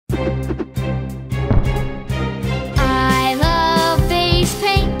I love face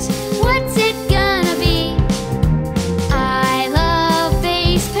paint. What's it gonna be? I love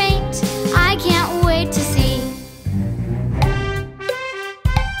face paint. I can't wait to see.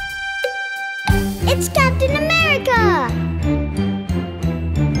 It's Captain America!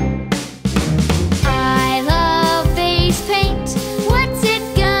 I love face paint. What's it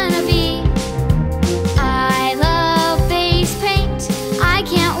gonna be? I love face paint. I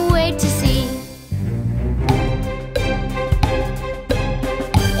can't wait to see.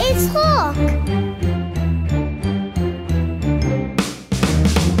 It's Hulk!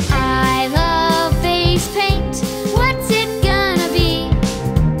 I love face paint. What's it gonna be?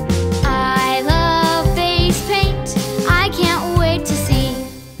 I love face paint. I can't wait to see.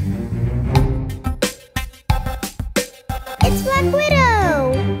 It's Black Widow!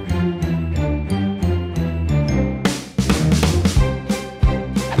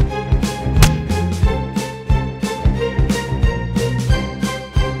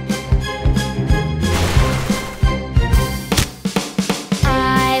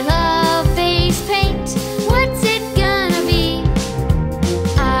 I love face paint. What's it gonna be?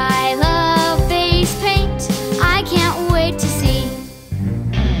 I love face paint. I can't wait to see.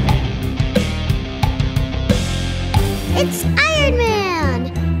 It's Iron Man!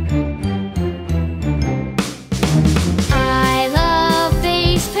 I love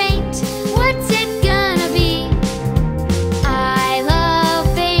face paint. What's it gonna be? I love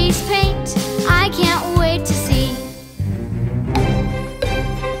face paint. I can't wait to see.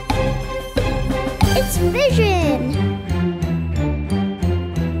 It's Vision!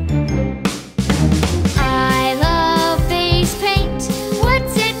 I love face paint.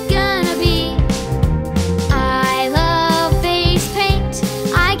 What's it gonna be? I love face paint.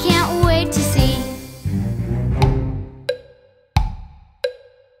 I can't wait to see.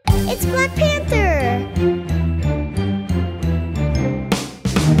 It's Black Panther!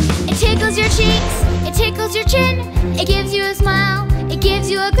 It tickles your cheeks, it tickles your chin, it gives you a smile, it gives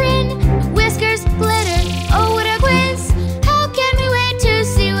you a grin. Whiskers